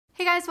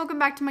Hey guys, welcome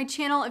back to my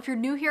channel. If you're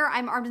new here,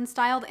 I'm Armed and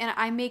Styled and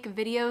I make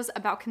videos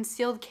about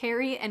concealed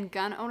carry and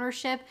gun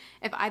ownership.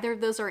 If either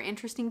of those are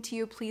interesting to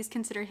you, please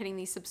consider hitting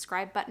the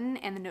subscribe button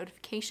and the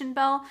notification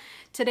bell.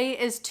 Today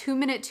is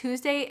 2-Minute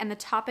Tuesday and the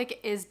topic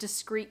is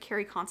discreet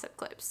carry concept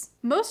clips.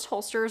 Most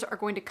holsters are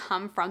going to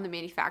come from the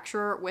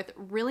manufacturer with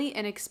really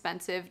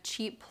inexpensive,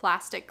 cheap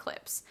plastic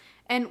clips.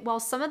 And while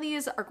some of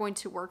these are going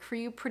to work for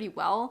you pretty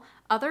well,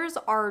 others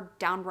are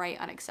downright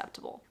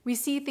unacceptable. We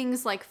see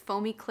things like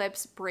foamy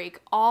clips break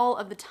all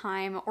of the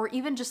time or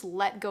even just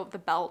let go of the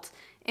belt,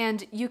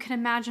 and you can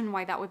imagine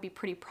why that would be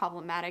pretty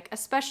problematic,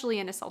 especially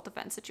in a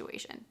self-defense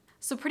situation.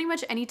 So pretty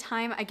much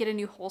anytime I get a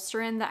new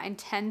holster in that I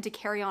intend to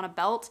carry on a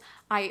belt,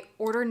 I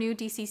order new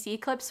DCC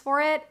clips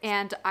for it,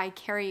 and I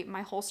carry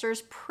my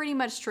holsters pretty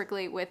much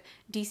strictly with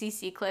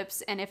DCC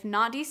clips, and if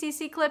not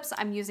DCC clips,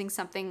 I'm using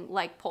something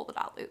like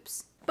pull-the-dot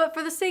loops. But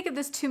for the sake of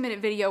this 2-minute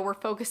video, we're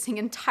focusing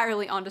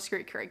entirely on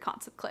discreet carry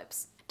concept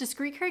clips.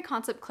 Discreet carry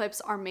concept clips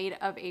are made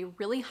of a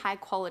really high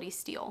quality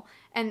steel,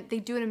 and they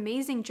do an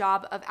amazing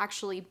job of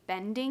actually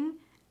bending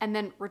and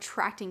then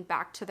retracting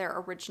back to their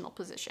original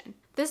position.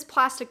 This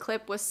plastic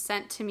clip was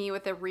sent to me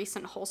with a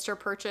recent holster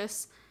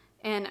purchase,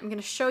 and I'm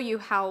gonna show you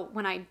how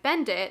when I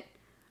bend it,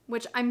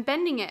 which I'm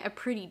bending it a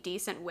pretty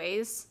decent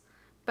ways,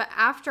 but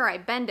after I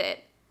bend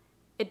it,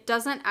 it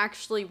doesn't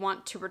actually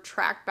want to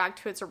retract back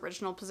to its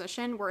original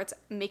position where it's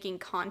making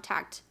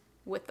contact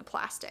with the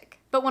plastic.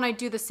 But when I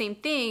do the same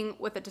thing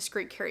with a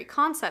discreet carry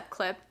concept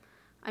clip,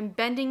 I'm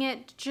bending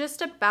it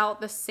just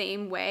about the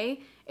same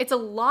way. It's a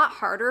lot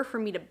harder for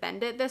me to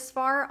bend it this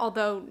far,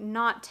 although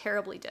not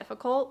terribly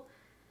difficult.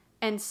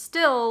 And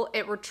still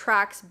it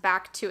retracts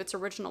back to its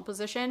original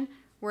position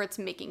where it's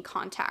making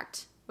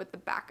contact with the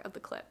back of the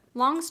clip.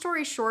 Long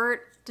story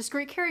short,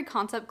 discreet carry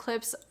concept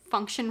clips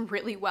function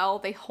really well.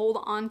 They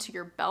hold on to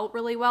your belt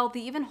really well. They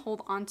even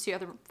hold on to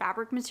other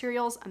fabric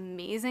materials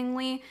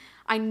amazingly.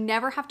 I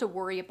never have to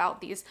worry about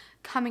these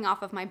coming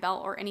off of my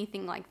belt or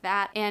anything like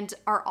that, and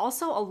are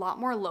also a lot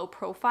more low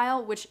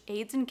profile, which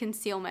aids in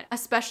concealment,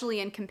 especially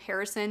in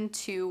comparison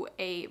to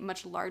a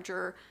much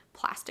larger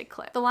plastic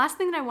clip. The last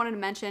thing that I wanted to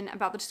mention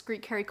about the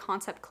discreet carry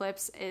concept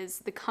clips is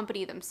the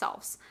company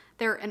themselves.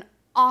 They're an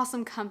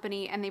awesome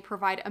company and they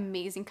provide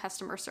amazing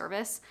customer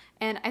service,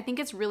 and I think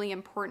it's really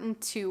important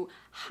to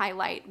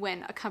highlight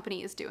when a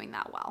company is doing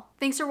that well.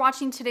 Thanks for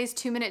watching today's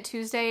 2-Minute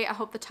Tuesday. I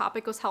hope the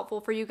topic was helpful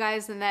for you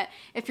guys, and that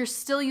if you're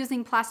still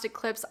using plastic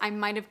clips, I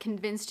might have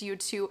convinced you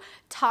to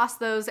toss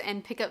those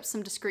and pick up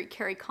some discreet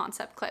carry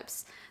concept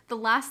clips. The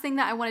last thing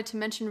that I wanted to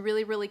mention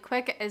really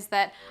quick is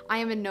that I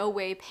am in no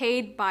way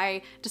paid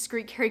by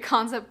discreet carry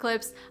concept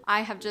clips.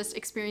 I have just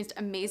experienced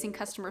amazing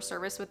customer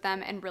service with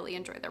them and really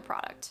enjoyed their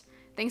product.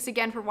 Thanks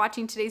again for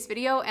watching today's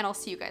video, and I'll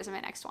see you guys in my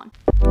next one.